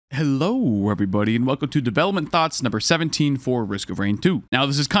Hello everybody and welcome to Development Thoughts number 17 for Risk of Rain 2. Now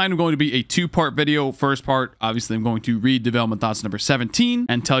this is kind of going to be a two-part video. First part, obviously I'm going to read Development Thoughts number 17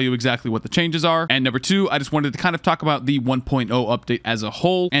 and tell you exactly what the changes are. And number two, I just wanted to kind of talk about the 1.0 update as a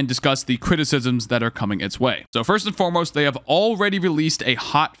whole and discuss the criticisms that are coming its way. So first and foremost, they have already released a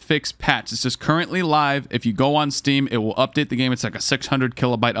hot fix patch. This is currently live. If you go on Steam, it will update the game. It's like a 600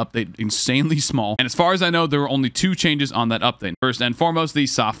 kilobyte update, insanely small. And as far as I know, there were only two changes on that update. First and foremost, the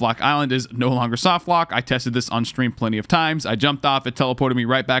soft lock island is no longer soft lock. I tested this on stream plenty of times. I jumped off, it teleported me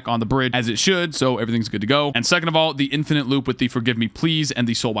right back on the bridge as it should, so everything's good to go. And second of all, the infinite loop with the Forgive Me Please and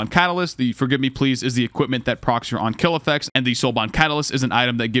the Soulbound Catalyst. The Forgive Me Please is the equipment that procs your on-kill effects, and the Soulbound Catalyst is an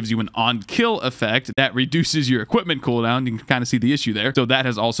item that gives you an on-kill effect that reduces your equipment cooldown. You can kind of see the issue there. So that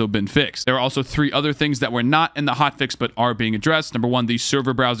has also been fixed. There are also three other things that were not in the hotfix but are being addressed. Number one, the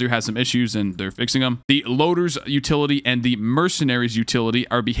server browser has some issues and they're fixing them. The loaders utility and the mercenaries utility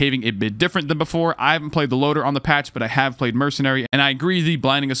are behaving a bit different than before. I haven't played the loader on the patch, but I have played mercenary, and I agree the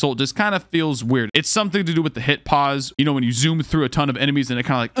blinding assault just kind of feels weird. It's something to do with the hit pause. You know, when you zoom through a ton of enemies and it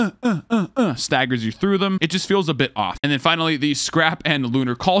kind of like staggers you through them. It just feels a bit off. And then finally, the scrap and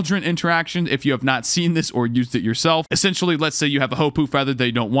lunar cauldron interaction. If you have not seen this or used it yourself, essentially, let's say you have a Hopu feather that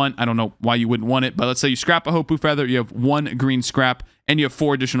you don't want. I don't know why you wouldn't want it, but let's say you scrap a Hopu feather, you have one green scrap, and you have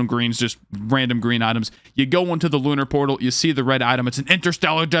 4 additional greens, just random green items. You go into the lunar portal, you see the red item, it's an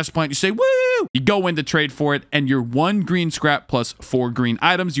interstellar death plant, you say, woo! You go in to trade for it, and your 1 green scrap plus 4 green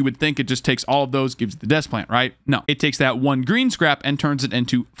items. You would think it just takes all of those, gives you the death plant, right? No, it takes that 1 green scrap and turns it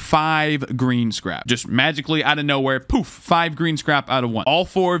into 5 green scrap. Just magically out of nowhere, poof, 5 green scrap out of 1. All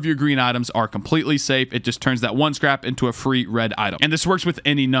 4 of your green items are completely safe. It just turns that 1 scrap into a free red item. And this works with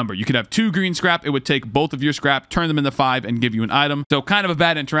any number. You could have 2 green scrap, it would take both of your scrap, turn them into 5, and give you an item. So kind of a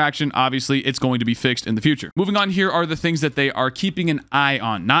bad interaction. Obviously, it's going to be fixed in the future. Moving on, here are the things that they are keeping an eye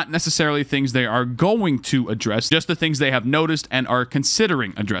on. Not necessarily things they are going to address, just the things they have noticed and are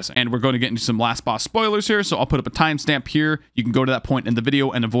considering addressing. And we're going to get into some last boss spoilers here, so I'll put up a timestamp here. You can go to that point in the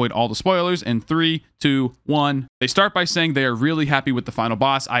video and avoid all the spoilers in 3, 2, 1. They start by saying they are really happy with the final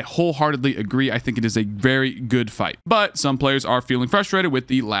boss. I wholeheartedly agree. I think it is a very good fight, but some players are feeling frustrated with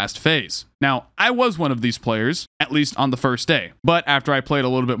the last phase. Now, I was one of these players, at least on the first day, but after I played a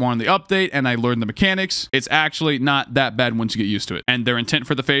little bit more on the update and I learned the mechanics, it's actually not that bad once you get used to it. And their intent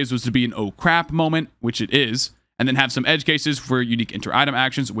for the phase was to be an oh crap moment, which it is, and then have some edge cases for unique inter-item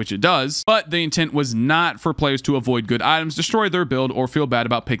actions, which it does. But the intent was not for players to avoid good items, destroy their build, or feel bad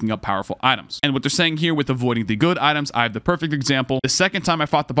about picking up powerful items. And what they're saying here with avoiding the good items, I have the perfect example. The second time I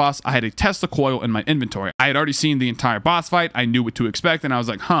fought the boss, I had a Tesla coil in my inventory. I had already seen the entire boss fight. I knew what to expect, and I was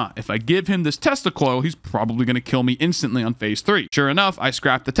like, if I give him this Tesla coil, he's probably going to kill me instantly on phase 3. Sure enough, I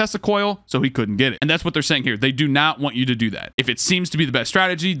scrapped the Tesla coil, so he couldn't get it. And that's what they're saying here. They do not want you to do that. If it seems to be the best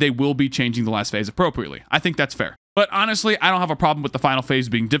strategy, they will be changing the last phase appropriately. I think that's fair. But honestly, I don't have a problem with the final phase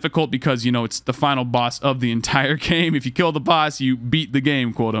being difficult because, you know, it's the final boss of the entire game. If you kill the boss, you beat the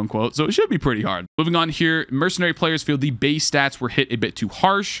game, quote unquote. So it should be pretty hard. Moving on here, mercenary players feel the base stats were hit a bit too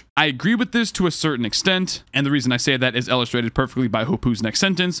harsh. I agree with this to a certain extent. And the reason I say that is illustrated perfectly by Hopu's next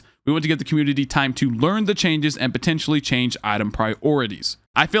sentence. We want to give the community time to learn the changes and potentially change item priorities.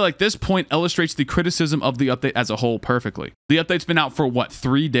 I feel like this point illustrates the criticism of the update as a whole perfectly. The update's been out for what,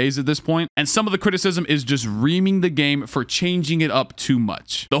 3 days at this point? And some of the criticism is just reaming the game for changing it up too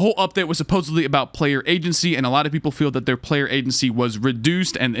much. The whole update was supposedly about player agency, and a lot of people feel that their player agency was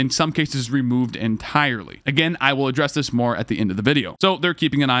reduced and in some cases removed entirely. Again, I will address this more at the end of the video. So they're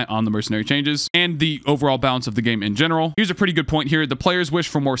keeping an eye on the mercenary changes and the overall balance of the game in general. Here's a pretty good point here. The players wish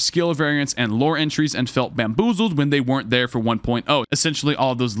for more skill variants and lore entries and felt bamboozled when they weren't there for 1.0. Essentially,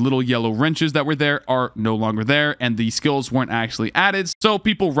 all of those little yellow wrenches that were there are no longer there, and the skills weren't actually added. So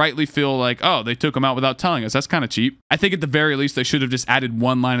people rightly feel like, oh, they took them out without telling us. That's kind of cheap. I think at the very least, they should have just added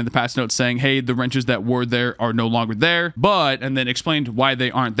one line in the patch notes saying, hey, the wrenches that were there are no longer there, and then explained why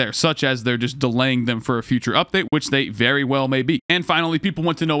they aren't there, such as they're just delaying them for a future update, which they very well may be. And finally, people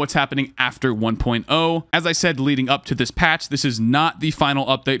want to know what's happening after 1.0. As I said, leading up to this patch, this is not the final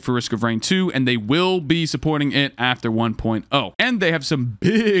update for Risk of Rain 2, and they will be supporting it after 1.0. And they have some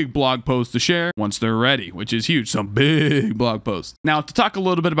big blog posts to share once they're ready, which is huge. Some big blog posts. Now, to talk a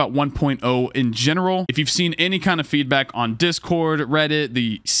little bit about 1.0 in general, if you've seen any kind of feedback on Discord, Reddit,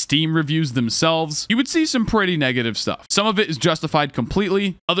 the Steam reviews themselves, you would see some pretty negative stuff. Some of it is justified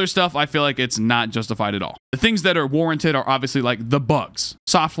completely. Other stuff, I feel like it's not justified at all. The things that are warranted are obviously like the bugs.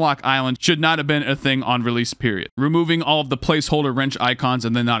 Soft lock island should not have been a thing on release period. Removing all of the placeholder wrench icons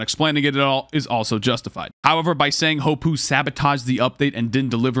and then not explaining it at all is also justified. However, by saying Hopu sabotaged the update and and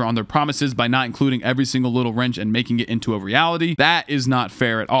didn't deliver on their promises by not including every single little wrench and making it into a reality. That is not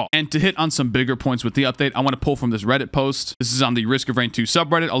fair at all. And to hit on some bigger points with the update, I want to pull from this Reddit post. This is on the Risk of Rain 2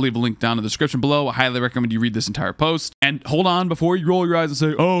 subreddit. I'll leave a link down in the description below. I highly recommend you read this entire post. And hold on, before you roll your eyes and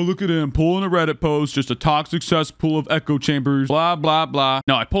say, oh, look at him pulling a Reddit post, just a toxic cesspool of echo chambers, blah, blah, blah.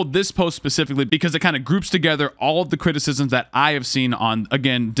 No, I pulled this post specifically because it kind of groups together all of the criticisms that I have seen on,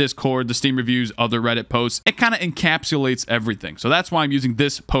 again, Discord, the Steam reviews, other Reddit posts. It kind of encapsulates everything. So that's why I'm using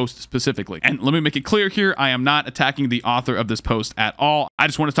this post specifically. And let me make it clear here, I am not attacking the author of this post at all. I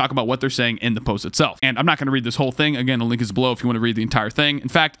just want to talk about what they're saying in the post itself. And I'm not going to read this whole thing. Again, the link is below if you want to read the entire thing. In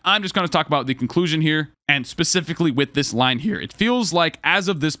fact, I'm just going to talk about the conclusion here. And specifically with this line here, it feels like as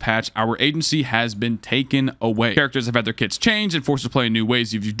of this patch, our agency has been taken away. Characters have had their kits changed and forced to play in new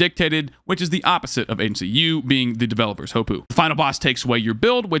ways you've dictated, which is the opposite of agency. You being the developers, Hopu. The final boss takes away your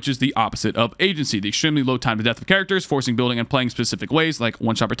build, which is the opposite of agency. The extremely low time to death of characters, forcing building and playing specific ways like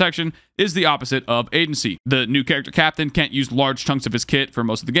one-shot protection, is the opposite of agency. The new character captain can't use large chunks of his kit for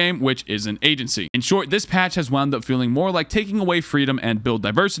most of the game, which is an agency. In short, this patch has wound up feeling more like taking away freedom and build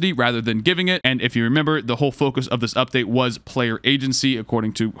diversity rather than giving it. And if you remember, the whole focus of this update was player agency,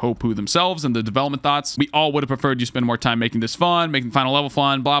 according to Hopu themselves and the development thoughts. We all would have preferred you spend more time making this fun, making final level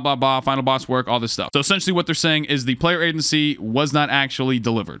fun, blah, blah, blah, final boss work, all this stuff. So essentially what they're saying is the player agency was not actually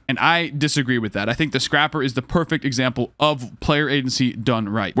delivered. And I disagree with that. I think the Scrapper is the perfect example of player agency done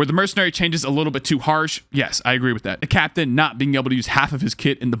right. Where the mercenary changes a little bit too harsh, yes, I agree with that. The captain not being able to use half of his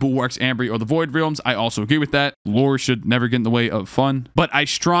kit in the Bulwarks, Ambry, or the Void Realms, I also agree with that. Lore should never get in the way of fun. But I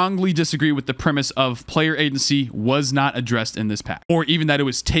strongly disagree with the premise of player agency was not addressed in this patch, or even that it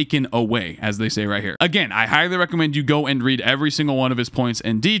was taken away, as they say right here. Again, I highly recommend you go and read every single one of his points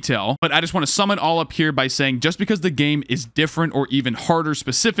in detail, but I just want to sum it all up here by saying just because the game is different or even harder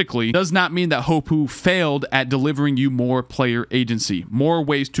specifically does not mean that Hopu failed at delivering you more player agency, more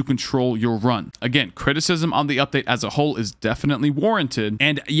ways to control your run. Again, criticism on the update as a whole is definitely warranted,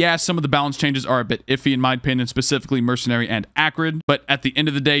 and yeah, some of the balance changes are a bit iffy in my opinion, specifically Mercenary and Acrid, but at the end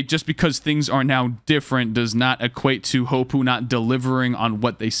of the day, just because things are now different does not equate to Hopu not delivering on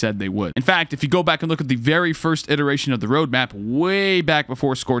what they said they would. In fact, if you go back and look at the very first iteration of the roadmap, way back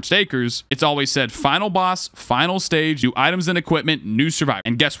before Scorched Acres, it's always said final boss, final stage, new items and equipment, new survivor.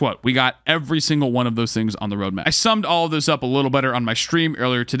 And guess what? We got every single one of those things on the roadmap. I summed all of this up a little better on my stream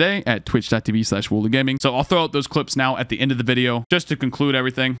earlier today at twitch.tv/WoolieGaming. So I'll throw out those clips now at the end of the video just to conclude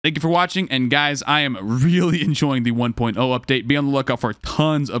everything. Thank you for watching. And guys, I am really enjoying the 1.0 update. Be on the lookout for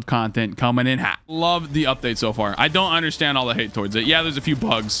tons of content coming in hot. Love the update so far. I don't understand all the hate towards it. Yeah, there's a few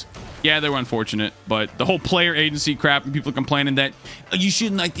bugs. Yeah, they were unfortunate, but the whole player agency crap and people complaining that oh, you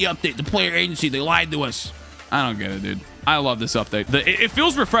shouldn't like the update, the player agency, they lied to us. I don't get it, dude. I love this update. It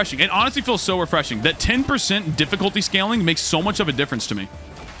feels refreshing. It honestly feels so refreshing. That 10% difficulty scaling makes so much of a difference to me.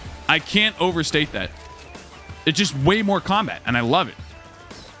 I can't overstate that. It's just way more combat, and I love it.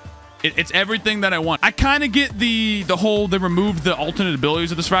 It's everything that I want. I kind of get the whole, they removed the alternate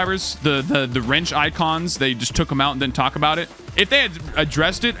abilities of the survivors, the wrench icons. They just took them out and didn't talk about it. If they had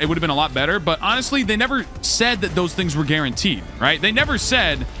addressed it, it would have been a lot better. But honestly, they never said that those things were guaranteed, right? They never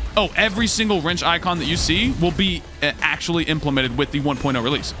said, oh, every single wrench icon that you see will be actually implemented with the 1.0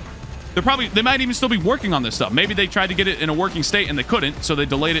 release. They might even still be working on this stuff. Maybe they tried to get it in a working state and they couldn't, so they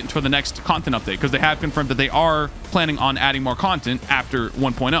delayed it until the next content update because they have confirmed that they are planning on adding more content after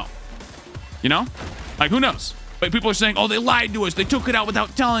 1.0. You know? Like, who knows? But people are saying, oh, they lied to us. They took it out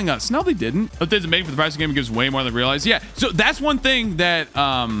without telling us. No, they didn't. Updates made for the price of the game gives way more than realized. Yeah, so that's one thing that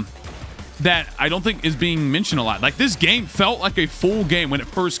that I don't think is being mentioned a lot. Like, this game felt like a full game when it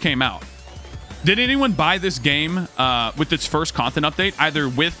first came out. Did anyone buy this game with its first content update, either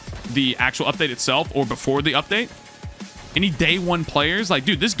with the actual update itself or before the update? Any day one players? Like,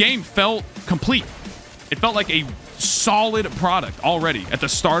 dude, this game felt complete. It felt like a solid product already at the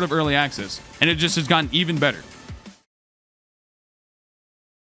start of early access, and it just has gotten even better.